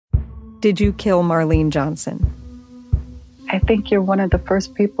Did you kill Marlene Johnson? I think you're one of the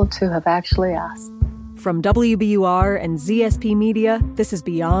first people to have actually asked. From WBUR and ZSP Media, this is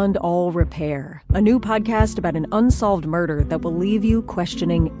Beyond All Repair, a new podcast about an unsolved murder that will leave you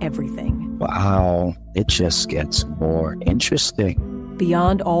questioning everything. Wow, it just gets more interesting.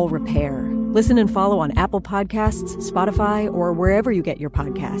 Beyond All Repair. Listen and follow on Apple Podcasts, Spotify, or wherever you get your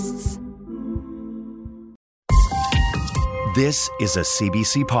podcasts. This is a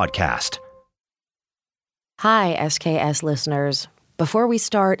CBC podcast. Hi, SKS listeners. Before we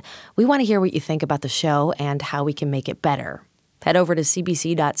start, we want to hear what you think about the show and how we can make it better. Head over to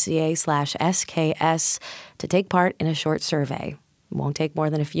cbc.ca/SKS to take part in a short survey. It won't take more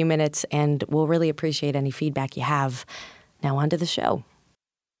than a few minutes, and we'll really appreciate any feedback you have. Now on to the show.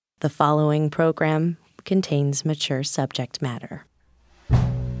 The following program contains mature subject matter.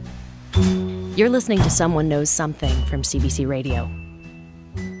 You're listening to Someone Knows Something from CBC Radio.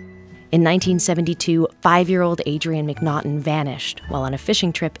 In 1972, 5-year-old Adrian McNaughton vanished while on a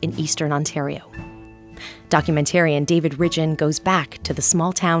fishing trip in eastern Ontario. Documentarian David Ridgen goes back to the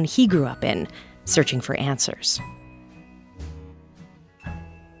small town he grew up in, searching for answers.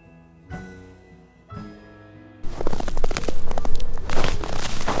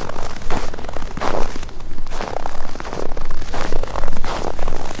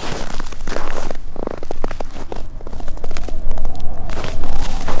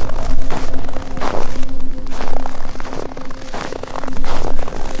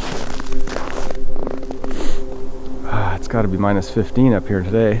 It's got to be minus 15 up here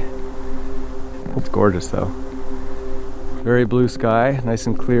today. It's gorgeous though. Very blue sky, nice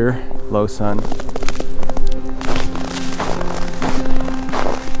and clear, low sun.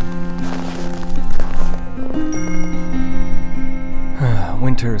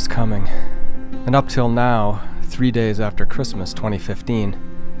 Winter is coming. And up till now, 3 days after Christmas 2015,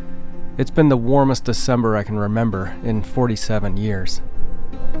 it's been the warmest December I can remember in 47 years.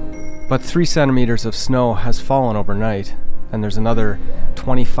 But 3 centimeters of snow has fallen overnight, and there's another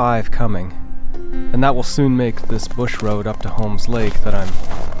 25 coming. And that will soon make this bush road up to Holmes Lake that I'm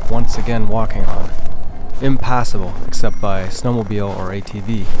once again walking on impassable except by snowmobile or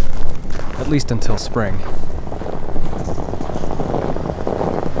ATV, at least until spring.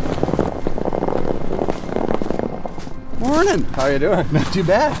 Morning. How are you doing? Not too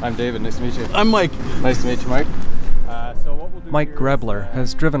bad. I'm David, nice to meet you. I'm Mike. Nice to meet you, Mike. Mike Grebler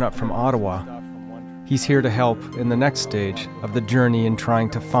has driven up from Ottawa. He's here to help in the next stage of the journey in trying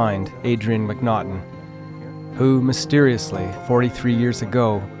to find Adrian McNaughton, who mysteriously, 43 years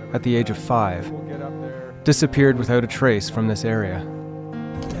ago, at the age of 5, disappeared without a trace from this area.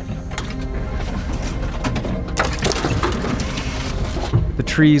 The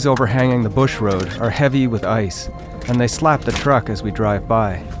trees overhanging the bush road are heavy with ice, and they slap the truck as we drive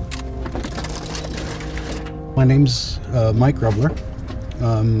by. My name's Mike Grebler.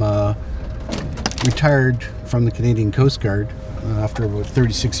 I'm retired from the Canadian Coast Guard after about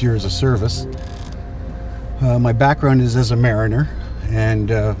 36 years of service. My background is as a mariner, and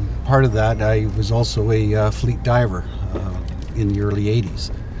part of that, I was also a fleet diver in the early 80s.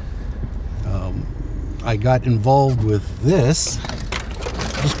 I got involved with this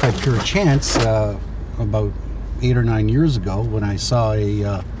just by pure chance about 8 or 9 years ago when I saw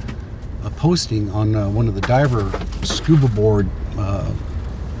a posting on one of the diver scuba board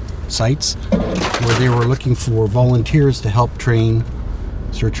sites where they were looking for volunteers to help train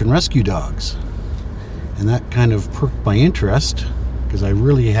search and rescue dogs. And that kind of perked my interest because I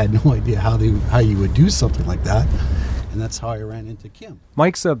really had no idea how you would do something like that. And that's how I ran into Kim.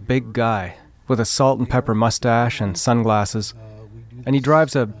 Mike's a big guy with a salt and pepper mustache and sunglasses, and he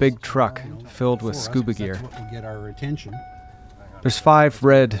drives a big truck filled with scuba gear. That's what will get our attention. There's 5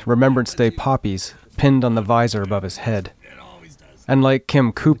 red Remembrance Day poppies pinned on the visor above his head. And like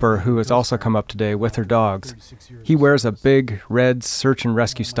Kim Cooper, who has also come up today with her dogs, he wears a big red search and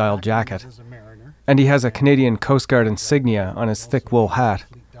rescue style jacket. And he has a Canadian Coast Guard insignia on his thick wool hat.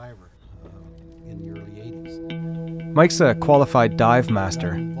 Mike's a qualified dive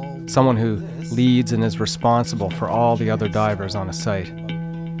master, someone who leads and is responsible for all the other divers on a site.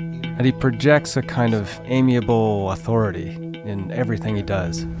 And he projects a kind of amiable authority in everything he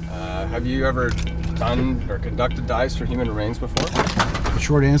does. Have you ever done or conducted dives for human remains before? The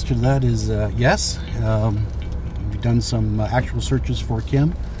short answer to that is yes. We've done some actual searches for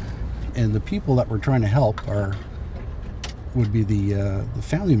Kim, and the people that we're trying to help would be the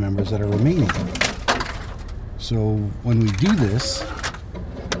family members that are remaining. So when we do this,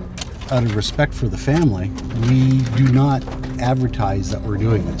 out of respect for the family, we do not advertise that we're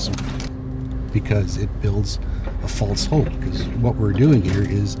doing this because it builds a false hope. Because what we're doing here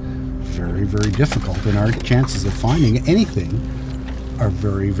is very, very difficult, and our chances of finding anything are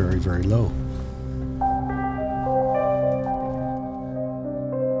very, very, very low.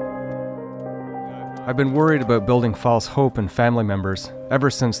 I've been worried about building false hope in family members ever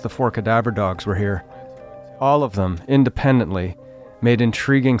since the 4 cadaver dogs were here. All of them, independently, made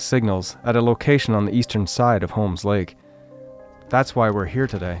intriguing signals at a location on the eastern side of Holmes Lake. That's why we're here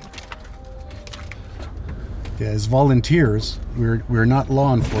today. As volunteers, we're not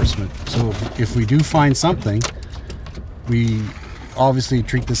law enforcement, so if we do find something, we obviously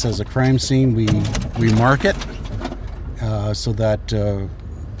treat this as a crime scene. We mark it so that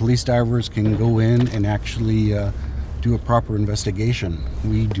police divers can go in and actually do a proper investigation.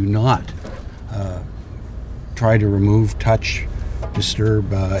 We do not try to remove, touch,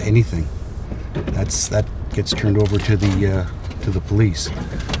 disturb anything. That gets turned over to the police.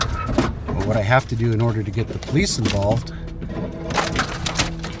 But what I have to do in order to get the police involved,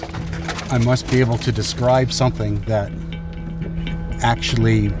 I must be able to describe something that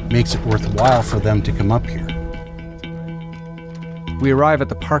actually makes it worthwhile for them to come up here. We arrive at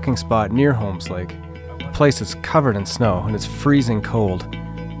the parking spot near Holmes Lake. The place is covered in snow and it's freezing cold,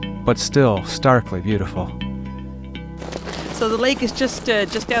 but still starkly beautiful. So the lake is just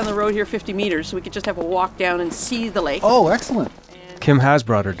down the road here, 50 meters, so we could just have a walk down and see the lake. Oh, excellent. Kim has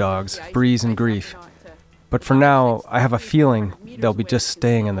brought her dogs, Breeze and Grief. But for now, I have a feeling they'll be just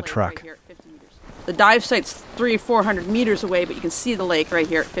staying in the truck. The dive site's 300 or 400 meters away, but you can see the lake right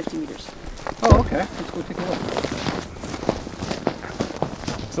here at 50 meters. Oh, okay. Let's go take a look.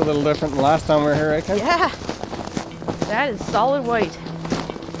 It's a little different than last time we were here, right, Kim? Yeah, that is solid white.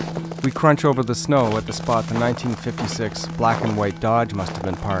 We crunch over the snow at the spot the 1956 black and white Dodge must have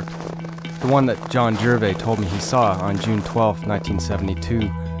been parked. The one that John Gervais told me he saw on June 12,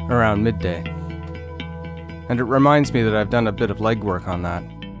 1972, around midday. And it reminds me that I've done a bit of legwork on that.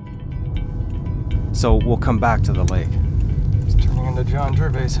 So we'll come back to the lake. It's turning into John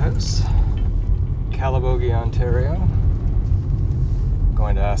Gervais' house, Calabogie, Ontario. I'm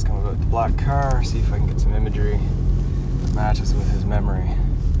going to ask him about the black car, see if I can get some imagery that matches with his memory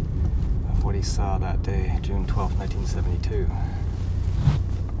of what he saw that day, June 12, 1972.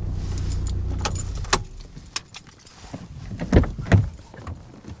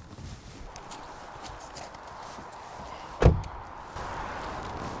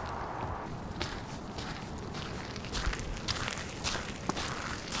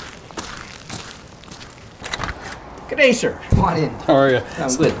 Good day, sir. Come on in. How are you?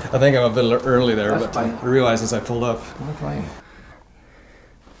 I'm good. I think I'm a bit early there, That's but fine. I realized as I pulled up. I'm fine.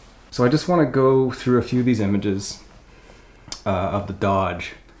 So I just want to go through a few of these images of the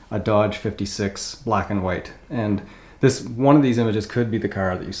Dodge, a Dodge 56 black and white. And one of these images could be the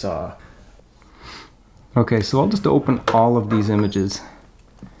car that you saw. Okay, so I'll just open all of these images.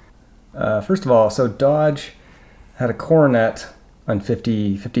 First of all, so Dodge had a Coronet on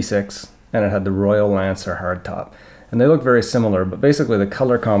 56, and it had the Royal Lancer hardtop. And they look very similar, but basically the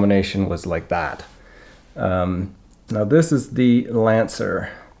color combination was like that. Now this is the Lancer,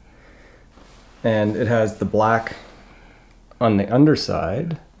 and it has the black on the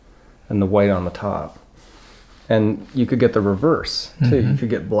underside and the white on the top. And you could get the reverse too. You could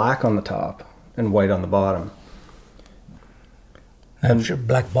get black on the top and white on the bottom. I'm sure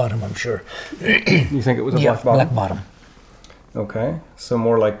black bottom, I'm sure. You think it was a Yeah, black bottom? black bottom. Okay, so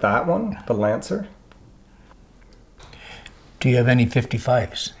more like that one, the Lancer. Do you have any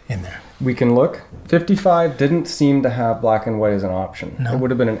 55s in there? We can look. 55 didn't seem to have black and white as an option. No. It would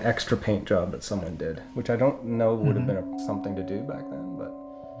have been an extra paint job that someone did, which I don't know would have been something to do back then, but...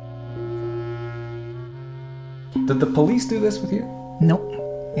 Did the police do this with you? No.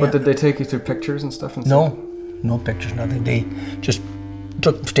 But Yeah. did they take you through pictures and stuff and No. stuff? No pictures, nothing. They just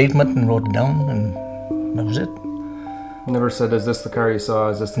took the statement and wrote it down, and that was it. Never said, is this the car you saw?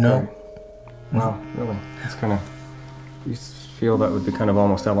 Is this the No. car? Wow, really? It's kind of... You feel that would be kind of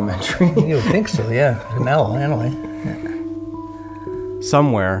almost elementary. You would think so, yeah. Now, anyway.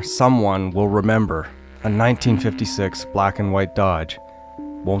 Somewhere, someone will remember a 1956 black and white Dodge,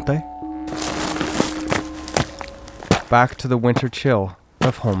 won't they? Back to the winter chill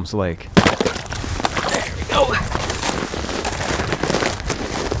of Holmes Lake.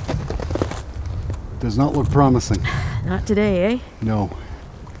 Does not look promising. Not today, eh? No.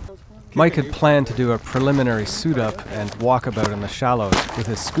 Mike had planned to do a preliminary suit-up and walkabout in the shallows with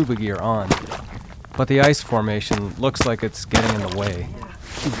his scuba gear on. But the ice formation looks like it's getting in the way.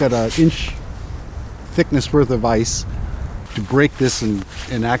 We've got an inch thickness worth of ice. To break this and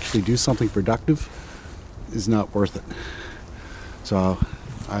actually do something productive is not worth it. So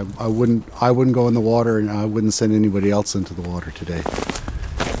I wouldn't go in the water, and I wouldn't send anybody else into the water today.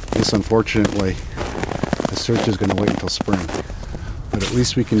 This, unfortunately, the search is going to wait until spring. But at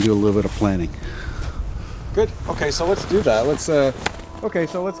least we can do a little bit of planning. Good. Okay, so let's do that. Let's go,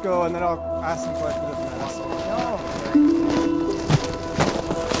 and then I'll ask some questions.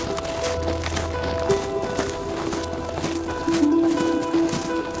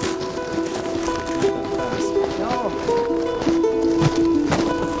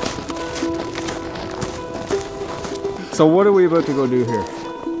 So what are we about to go do here?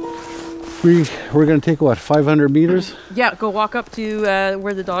 We're going to take, what, 500 meters? Yeah, go walk up to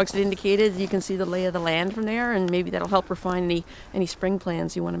where the dogs had indicated. You can see the lay of the land from there, and maybe that'll help refine any spring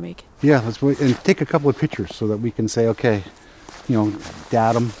plans you want to make. Yeah, let's wait and take a couple of pictures so that we can say, okay,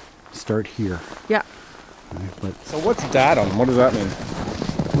 datum, start here. Yeah. Right, so what's datum? What does that mean?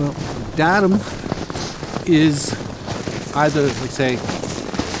 Well, datum is either, like say,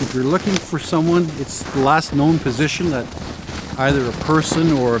 if you're looking for someone, it's the last known position that either a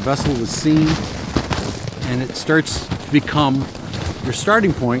person or a vessel was seen, and it starts to become your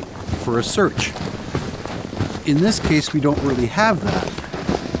starting point for a search. In this case, we don't really have that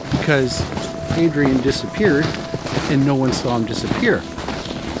because Adrian disappeared and no one saw him disappear.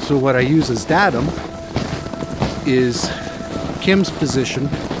 So what I use as datum is Kim's position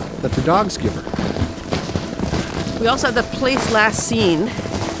that the dogs give her. We also have the place last seen,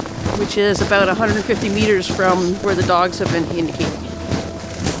 which is about 150 meters from where the dogs have been indicated.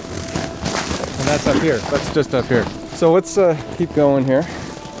 And that's up here. That's just up here. So let's keep going here.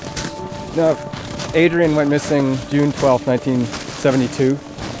 Now, Adrian went missing June 12th, 1972.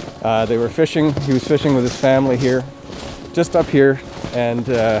 They were fishing. He was fishing with his family here, just up here, and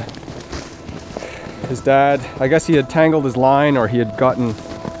his dad, I guess he had tangled his line or he had gotten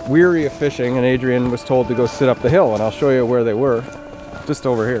weary of fishing, and Adrian was told to go sit up the hill, and I'll show you where they were, just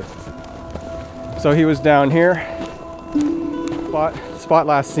over here. So he was down here, spot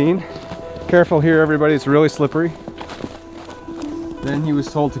last seen. Careful here, everybody, it's really slippery. Then he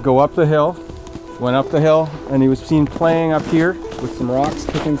was told to go up the hill, went up the hill, and he was seen playing up here with some rocks,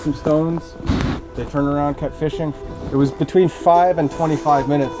 kicking some stones. They turned around, kept fishing. It was between 5 and 25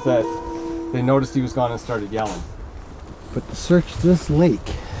 minutes that they noticed he was gone and started yelling. But to search this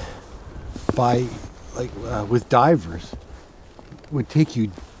lake by, with divers would take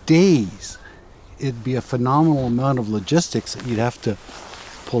you days. It'd be a phenomenal amount of logistics that you'd have to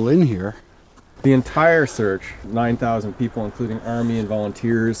pull in here. The entire search, 9,000 people, including Army and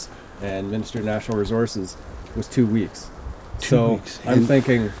volunteers and Ministry of Natural Resources, was 2 weeks. Two weeks. I'm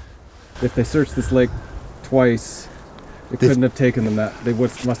thinking if they searched this lake twice, it couldn't have taken them that. They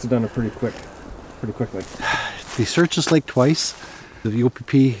must have done it pretty quickly. They searched this lake twice. The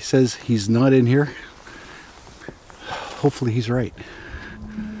OPP says he's not in here. Hopefully he's right.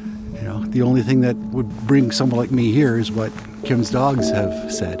 The only thing that would bring someone like me here is what Kim's dogs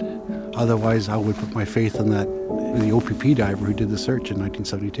have said. Otherwise, I would put my faith in the OPP diver who did the search in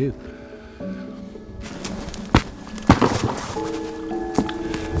 1972.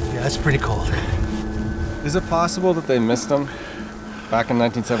 Yeah, it's pretty cold. Is it possible that they missed him back in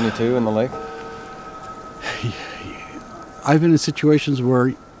 1972 in the lake? I've been in situations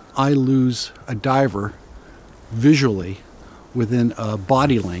where I lose a diver visually within a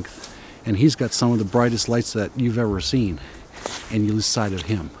body length, and he's got some of the brightest lights that you've ever seen, and you lose sight of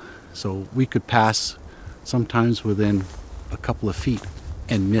him. So we could pass sometimes within a couple of feet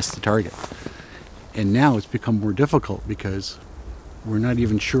and miss the target. And now it's become more difficult because we're not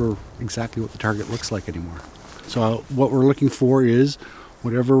even sure exactly what the target looks like anymore. So what we're looking for is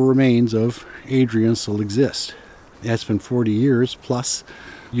whatever remains of Adrian still exists. That's been 40 years, plus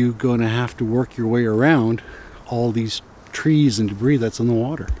you're going to have to work your way around all these trees and debris that's in the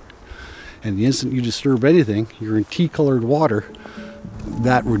water. And the instant you disturb anything, you're in tea-colored water.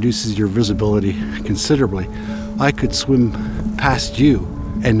 That reduces your visibility considerably. I could swim past you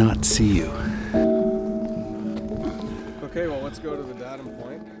and not see you. Okay, well, let's go to the datum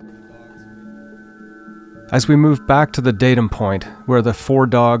point. As we move back to the datum point, where the 4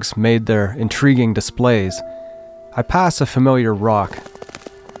 dogs made their intriguing displays, I pass a familiar rock.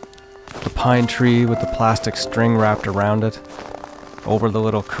 The pine tree with the plastic string wrapped around it, over the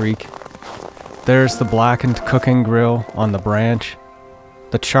little creek. There's the blackened cooking grill on the branch,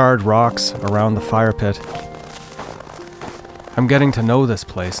 the charred rocks around the fire pit. I'm getting to know this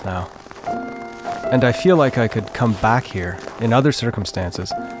place now, and I feel like I could come back here in other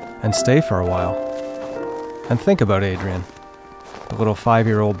circumstances and stay for a while and think about Adrian, the little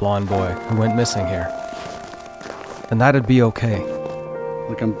 5-year-old blonde boy who went missing here. And that'd be okay.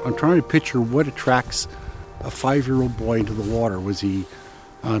 Like I'm trying to picture what attracts a 5-year-old boy into the water. Was he,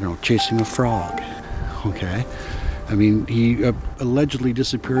 I don't know, chasing a frog? Okay. I mean, he allegedly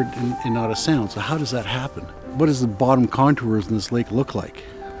disappeared and not a sound. So how does that happen? What does the bottom contours in this lake look like?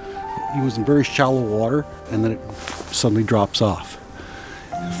 He was in very shallow water, and then it suddenly drops off.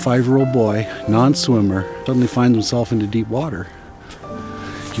 A 5-year-old boy, non-swimmer, suddenly finds himself into deep water.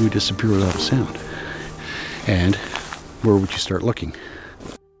 He would disappear without a sound. And where would you start looking?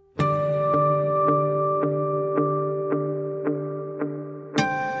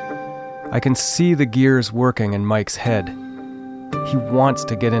 I can see the gears working in Mike's head. He wants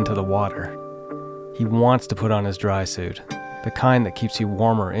to get into the water. He wants to put on his dry suit, the kind that keeps you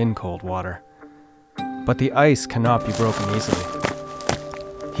warmer in cold water. But the ice cannot be broken easily.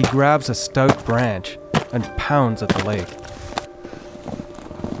 He grabs a stout branch and pounds at the lake.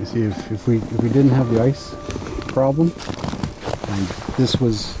 You see, if we didn't have the ice problem, and this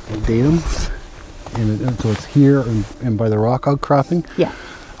was a datum, and so it's here and by the rock outcropping, Yeah.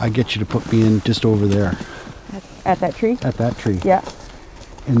 I get you to put me in just over there. At that tree? At that tree. Yeah.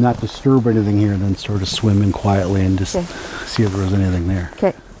 And not disturb anything here, and then sort of swim in quietly and just see if there was anything there.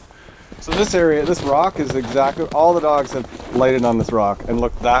 Okay. So this area, this rock is exactly, all the dogs have lighted on this rock and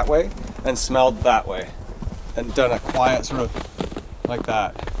looked that way and smelled that way and done a quiet sort of like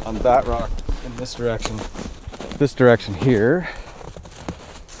that on that rock in this direction here,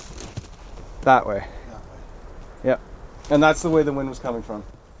 that way. Yep. And that's the way the wind was coming from.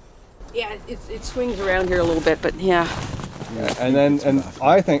 Yeah, it swings around here a little bit, but yeah. And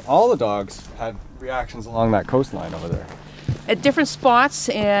I think all the dogs had reactions along that coastline over there. At different spots,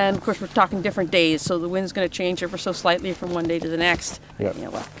 and of course we're talking different days, so the wind's going to change ever so slightly from one day to the next. Yep. You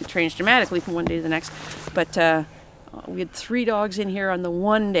know, well, it could change dramatically from one day to the next. But we had 3 dogs in here on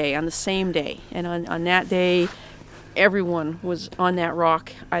the same day. And on that day, everyone was on that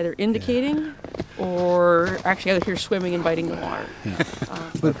rock, either indicating or actually out here swimming and biting the water. Yeah.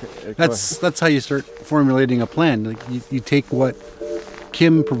 But that's how you start formulating a plan. Like you take what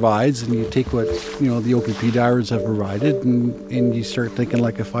Kim provides and you take what the OPP divers have provided, and you start thinking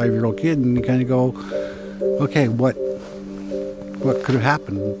like a 5-year-old kid, and you kind of go, okay, what could have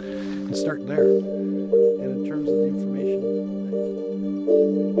happened, and start there. And in terms of the information.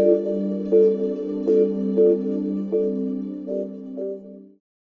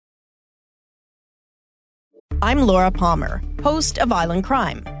 I'm Laura Palmer, host of Island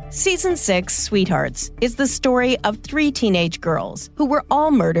Crime. Season 6, Sweethearts, is the story of 3 teenage girls who were all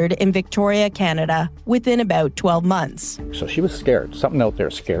murdered in Victoria, Canada, within about 12 months. So she was scared. Something out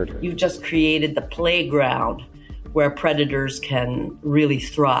there scared her. You've just created the playground where predators can really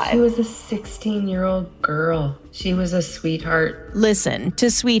thrive. She was a 16-year-old girl. She was a sweetheart. Listen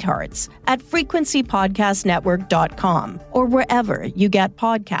to Sweethearts at frequencypodcastnetwork.com or wherever you get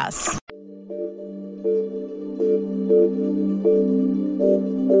podcasts.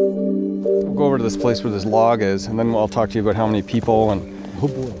 We'll go over to this place where this log is, and then I'll talk to you about how many people and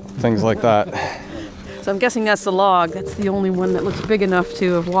things like that. So I'm guessing that's the log. That's the only one that looks big enough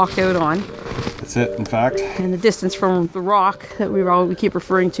to have walked out on. That's it, in fact. And the distance from the rock that we keep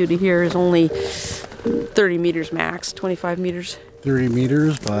referring to here is only 30 meters max, 25 meters. 30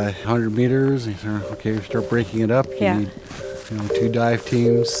 meters by 100 meters. Okay, you start breaking it up. You need 2 dive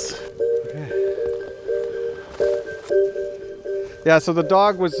teams. Yeah, so the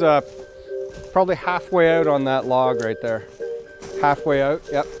dog was probably halfway out on that log right there. Halfway out,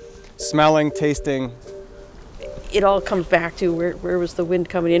 yep. Smelling, tasting. It all comes back to where was the wind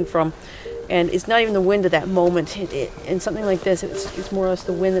coming in from. And it's not even the wind at that moment. In something like this, it's more or less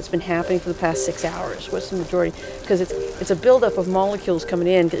the wind that's been happening for the past 6 hours. What's the majority? Because it's a buildup of molecules coming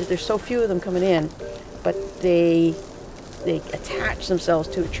in, because there's so few of them coming in, but they attach themselves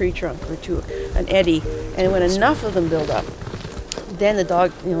to a tree trunk or to an eddy. And when enough of them build up, then the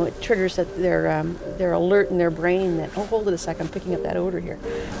dog, it triggers that their alert in their brain that, oh, hold it a second, I'm picking up that odor here.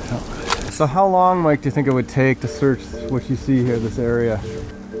 So how long, Mike, do you think it would take to search what you see here, this area?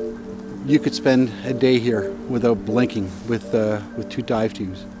 You could spend a day here without blinking with 2 dive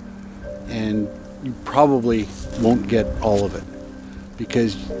teams, and you probably won't get all of it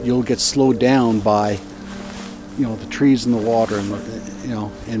because you'll get slowed down by the trees and the water and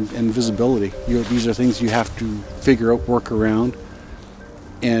and visibility. These are things you have to figure out, work around.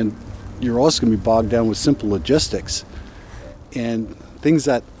 And you're also going to be bogged down with simple logistics. And things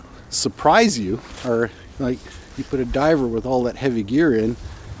that surprise you are like you put a diver with all that heavy gear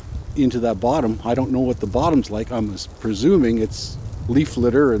into that bottom. I don't know what the bottom's like. I'm presuming it's leaf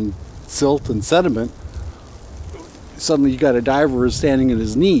litter and silt and sediment. Suddenly you got a diver standing at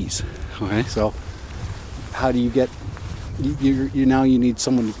his knees. Okay, so how do you get? You now you need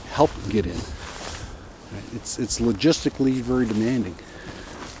someone to help get in. It's logistically very demanding.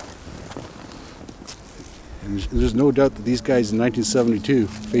 And there's no doubt that these guys in 1972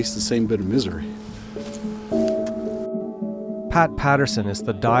 faced the same bit of misery. Pat Patterson is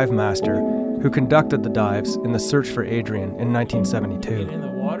the dive master who conducted the dives in the search for Adrian in 1972. In the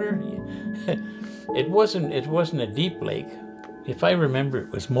water, it wasn't a deep lake. If I remember,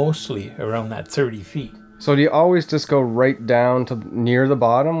 it was mostly around that 30 feet. So do you always just go right down to near the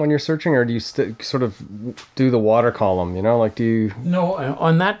bottom when you're searching, or do you sort of do the water column, like do you... No,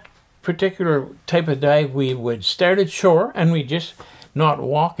 on that particular type of dive, we would start at shore and we just, not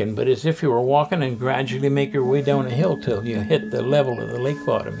walking, but as if you were walking, and gradually make your way down a hill till you hit the level of the lake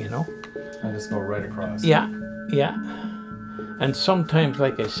bottom, And just go right across. Yeah. And sometimes,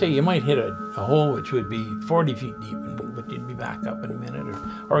 like I say, you might hit a hole which would be 40 feet deep, but you'd be back up in a minute,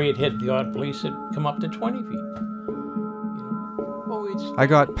 or you'd hit the odd place that come up to 20 feet. I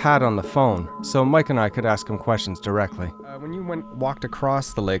got Pat on the phone, so Mike and I could ask him questions directly. When you walked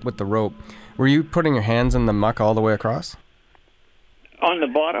across the lake with the rope, were you putting your hands in the muck all the way across? On the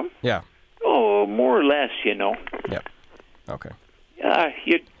bottom? Yeah. Oh, more or less, Yeah. Okay.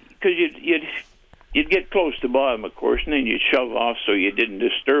 Because you'd get close to the bottom, of course, and then you'd shove off so you didn't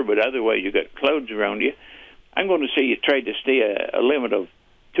disturb it. Otherwise, you got clouds around you. I'm going to say you tried to stay a limit of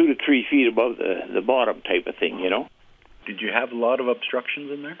 2 to 3 feet above the bottom type of thing, Did you have a lot of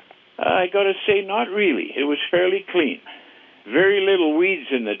obstructions in there? I got to say, not really. It was fairly clean. Very little weeds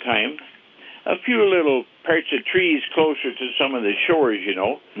in the time. A few little parts of trees closer to some of the shores,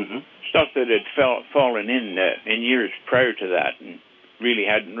 Mm-hmm. Stuff that had fallen in years prior to that and really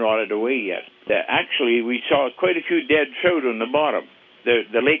hadn't rotted away yet. Actually, we saw quite a few dead trout on the bottom.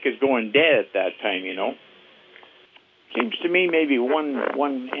 The lake is going dead at that time, Seems to me maybe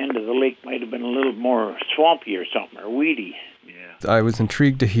one end of the lake might have been a little more swampy or something, or weedy. I was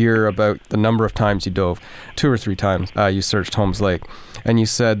intrigued to hear about the number of times you dove. 2 or 3 times you searched Holmes Lake. And you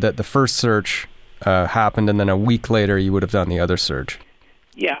said that the first search happened, and then a week later you would have done the other search.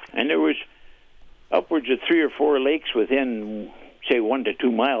 Yeah, and there was upwards of 3 or 4 lakes within, say, 1 to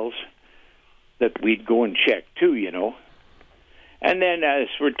 2 miles that we'd go and check too, And then as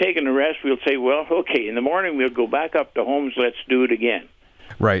we're taking a rest, we'll say, well, okay, in the morning we'll go back up to Holmes, let's do it again.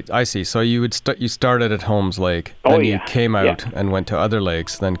 Right, I see. So you you started at Holmes Lake, then you came out and went to other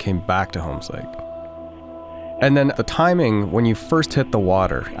lakes, then came back to Holmes Lake. And then the timing when you first hit the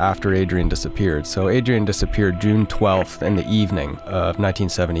water after Adrian disappeared. So Adrian disappeared June 12th in the evening of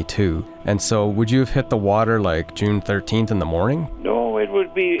 1972. And so would you have hit the water like June 13th in the morning? No, it was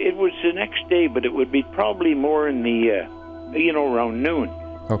the next day, but it would be probably more in the, around noon.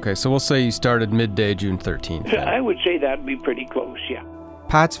 Okay, so we'll say you started midday June 13th. I would say that would be pretty close, yeah.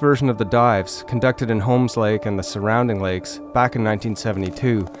 Pat's version of the dives, conducted in Holmes Lake and the surrounding lakes back in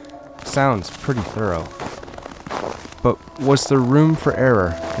 1972, sounds pretty thorough. But was there room for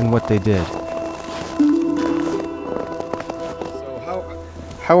error in what they did? So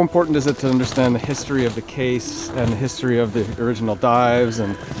how important is it to understand the history of the case and the history of the original dives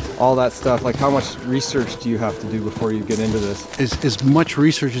and all that stuff? Like, how much research do you have to do before you get into this? As much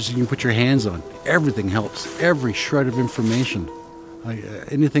research as you can put your hands on. Everything helps. Every shred of information.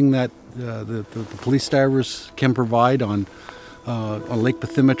 Anything that the police divers can provide on lake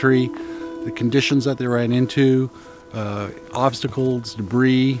bathymetry, the conditions that they ran into, obstacles,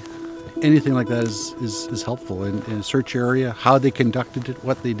 debris, anything like that is helpful in a search area, how they conducted it,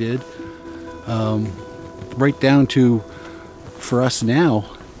 what they did, right down to, for us now,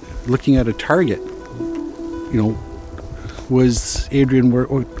 looking at a target, was Adrian,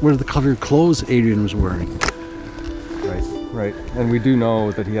 what are the color clothes Adrian was wearing? Right, and we do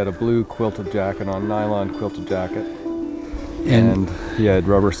know that he had a blue quilted jacket on, nylon quilted jacket, and he had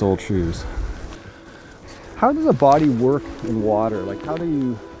rubber-soled shoes. How does a body work in water? Like,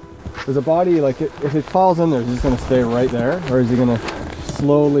 does a body, like, if it falls in there, is he just going to stay right there? Or is he going to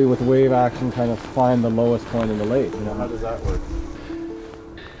slowly, with wave action, kind of find the lowest point in the lake? How does that work?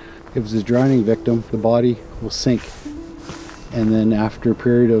 If it's a drowning victim, the body will sink. And then after a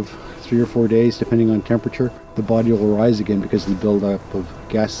period of 3 or 4 days, depending on temperature, the body will rise again because of the buildup of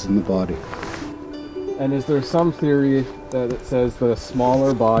gases in the body. And is there some theory that says that a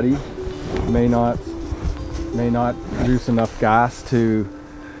smaller body may not produce enough gas to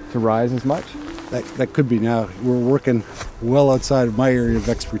rise as much? That could be now. We're working well outside of my area of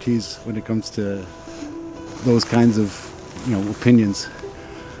expertise when it comes to those kinds of opinions.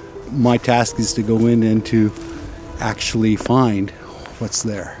 My task is to go in and to actually find what's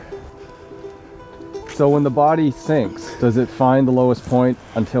there. So when the body sinks, does it find the lowest point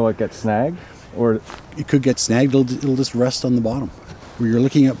until it gets snagged? Or it could get snagged, it'll just rest on the bottom. Where you're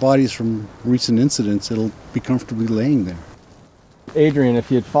looking at bodies from recent incidents, it'll be comfortably laying there. Adrian, if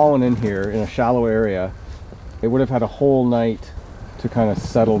he had fallen in here in a shallow area It would have had a whole night to kind of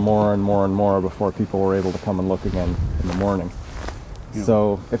settle more and more and more before people were able to come and look again in the morning. Yeah.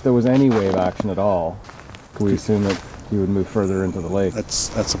 So if there was any wave action at all, could we assume that he would move further into the lake?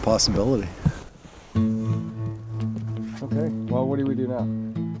 That's a possibility. Okay, well, what do we do now?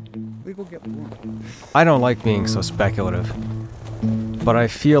 We go get more. I don't like being so speculative, but I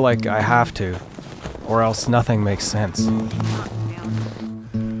feel like I have to, or else nothing makes sense.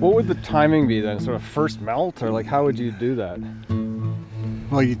 What would the timing be then? Sort of first melt, or like how would you do that?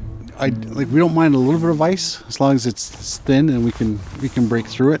 Well, we don't mind a little bit of ice as long as it's thin and we can break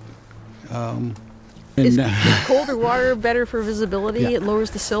through it. Is colder water better for visibility? Yeah. It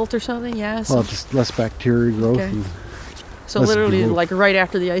lowers the silt or something? Yes. Well, just less bacteria growth. Okay. And so less literally, growth. like right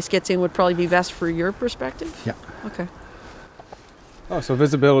after the ice gets in would probably be best for your perspective? Yeah. Okay. Oh, so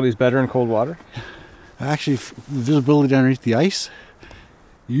visibility is better in cold water? Actually, visibility underneath the ice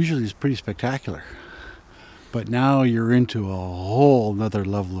usually is pretty spectacular. But now you're into a whole nother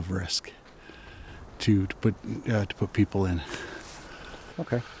level of risk to put people in.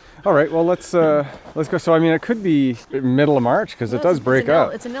 Okay. All right. Well, let's go. So I mean, it could be middle of March because it does break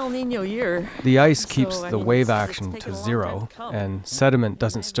up. It's an El Nino year. The ice keeps the wave action to zero, and sediment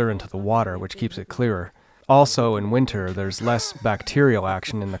doesn't stir into the water, which keeps it clearer. Also, in winter, there's less bacterial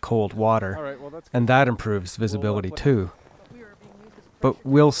action in the cold water, and that improves visibility too. But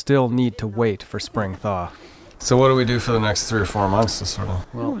we'll still need to wait for spring thaw. So what do we do for the next 3 or 4 months to sort of...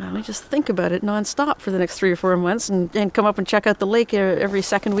 Well, I just think about it nonstop for the next 3 or 4 months and come up and check out the lake every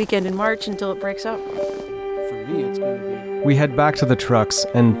second weekend in March until it breaks up. For me, it's going to be... We head back to the trucks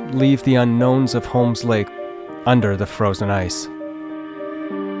and leave the unknowns of Holmes Lake under the frozen ice.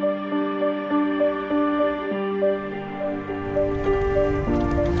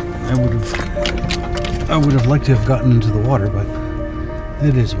 I would have liked to have gotten into the water, but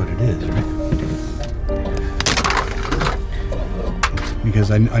it is what it is, right?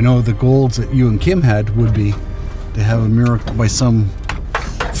 Because I know the goals that you and Kim had would be to have a miracle by some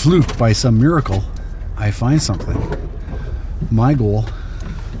fluke, by some miracle, I find something. My goal,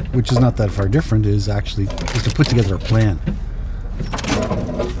 which is not that far different, is to put together a plan.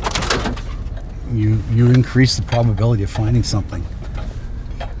 You increase the probability of finding something.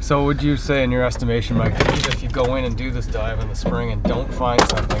 So would you say, in your estimation, Mike, that if you go in and do this dive in the spring and don't find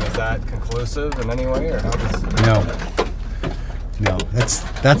something, is that conclusive in any way, or how does... No, that's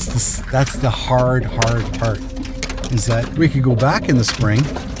the hard part, is that we could go back in the spring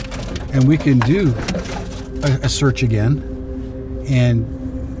and we can do a search again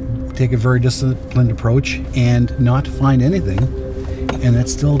and take a very disciplined approach and not find anything, and that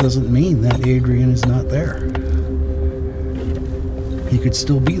still doesn't mean that Adrian is not there. He could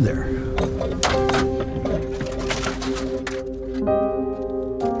still be there.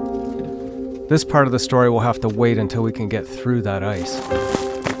 This part of the story will have to wait until we can get through that ice.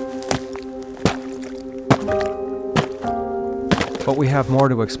 But we have more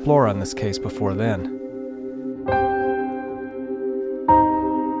to explore on this case before then.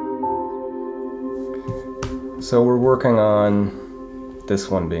 So we're working on this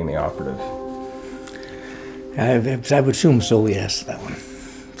one being the operative. I would assume so, yes, that one.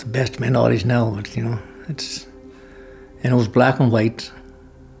 It's the best of my knowledge now, but it was black and white.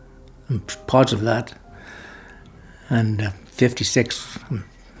 I'm positive of that. And 56, I'm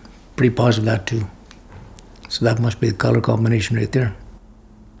pretty positive of that too. So that must be the color combination right there.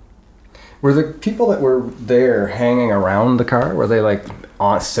 Were the people that were there hanging around the car, were they like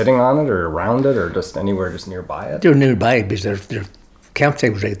sitting on it or around it or just anywhere just nearby it? They were nearby it because their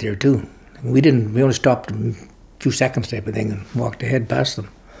campsite was right there too. We only stopped a few seconds type of thing and walked ahead past them.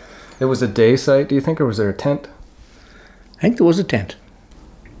 It was a day site, do you think, or was there a tent? I think there was a tent.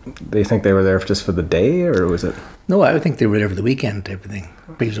 Do you think they were there just for the day, or was it? No, I think they were there for the weekend type of thing,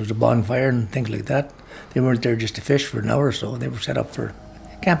 because there was a bonfire and things like that. They weren't there just to fish for an hour or so. They were set up for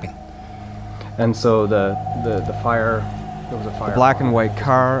camping. And so the fire, there was a fire. The black and white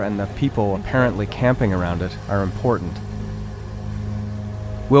car and the people apparently camping around it are important.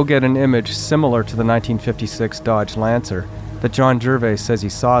 We'll get an image similar to the 1956 Dodge Lancer that John Gervais says he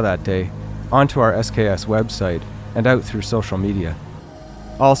saw that day onto our SKS website and out through social media.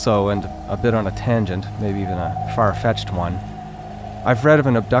 Also, and a bit on a tangent, maybe even a far-fetched one, I've read of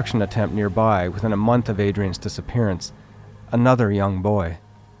an abduction attempt nearby within a month of Adrian's disappearance, another young boy.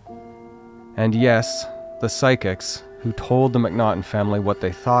 And yes, the psychics who told the McNaughton family what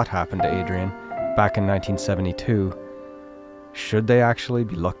they thought happened to Adrian back in 1972, should they actually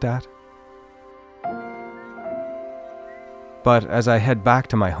be looked at? But as I head back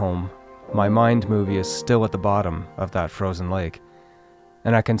to my home, my mind movie is still at the bottom of that frozen lake.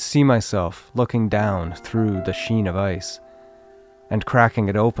 and I can see myself looking down through the sheen of ice and cracking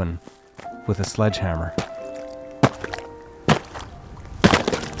it open with a sledgehammer.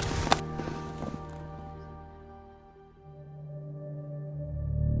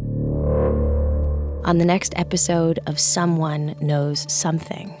 On the next episode of Someone Knows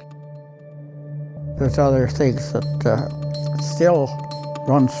Something. There's other things that still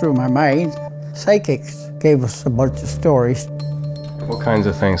run through my mind. Psychics gave us a bunch of stories. What kinds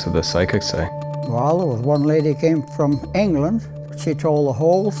of things did the psychics say? Well, there was one lady came from England. She told the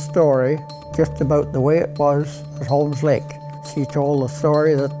whole story just about the way it was at Holmes Lake. She told the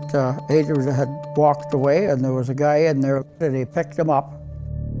story that Adrian had walked away and there was a guy in there and he picked him up.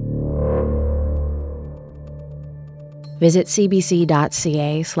 Visit cbc.ca/SKS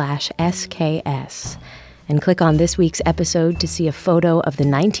and click on this week's episode to see a photo of the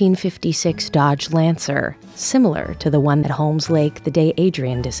 1956 Dodge Lancer, similar to the one at Holmes Lake the day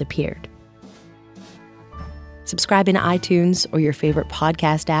Adrian disappeared. Subscribe in iTunes or your favorite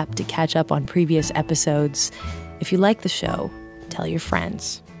podcast app to catch up on previous episodes. If you like the show, tell your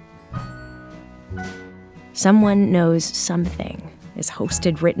friends. Someone Knows Something is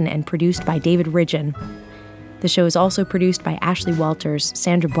hosted, written, and produced by David Ridgen. The show is also produced by Ashley Walters,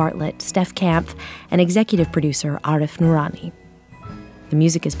 Sandra Bartlett, Steph Kampf, and executive producer Arif Noorani. The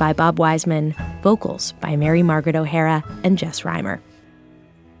music is by Bob Wiseman, vocals by Mary Margaret O'Hara and Jess Reimer.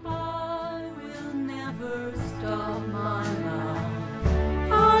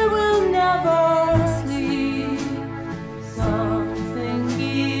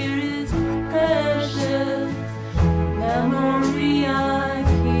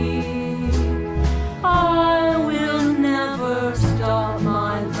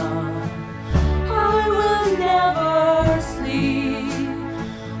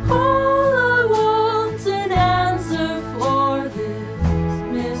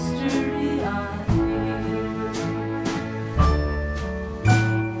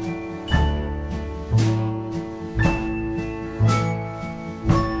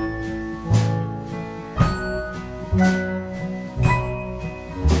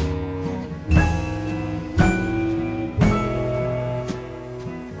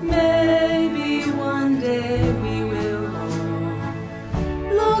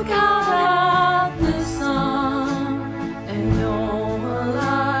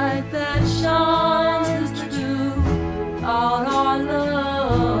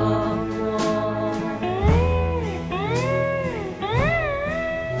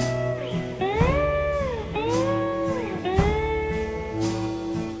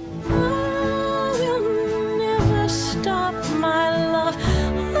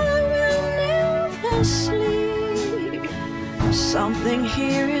 Something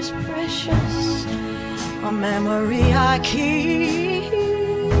here is precious, a memory I keep.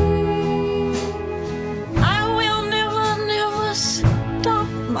 I will never, never stop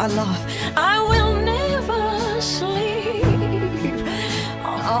my love. I will never sleep.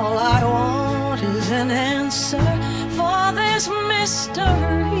 All I want is an answer for this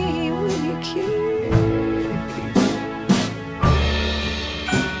mystery we keep.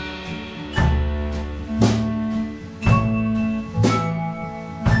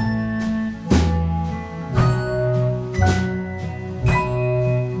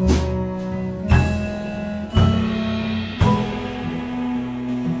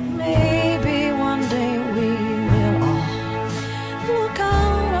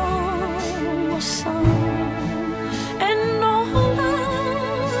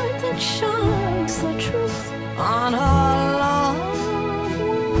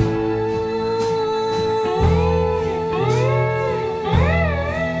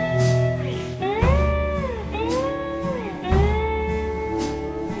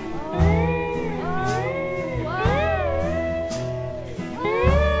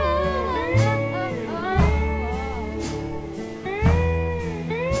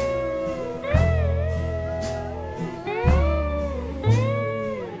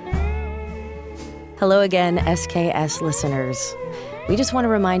 Hello again, SKS listeners. We just want to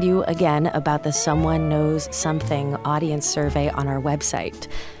remind you again about the Someone Knows Something audience survey on our website.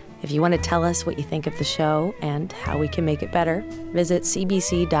 If you want to tell us what you think of the show and how we can make it better, visit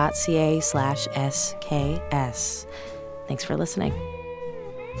cbc.ca/SKS. Thanks for listening.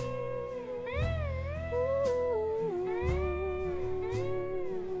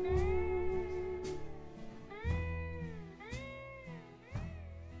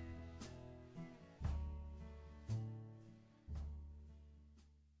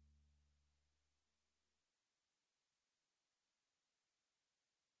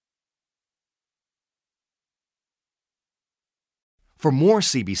 For more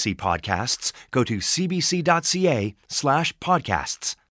CBC podcasts, go to cbc.ca/podcasts.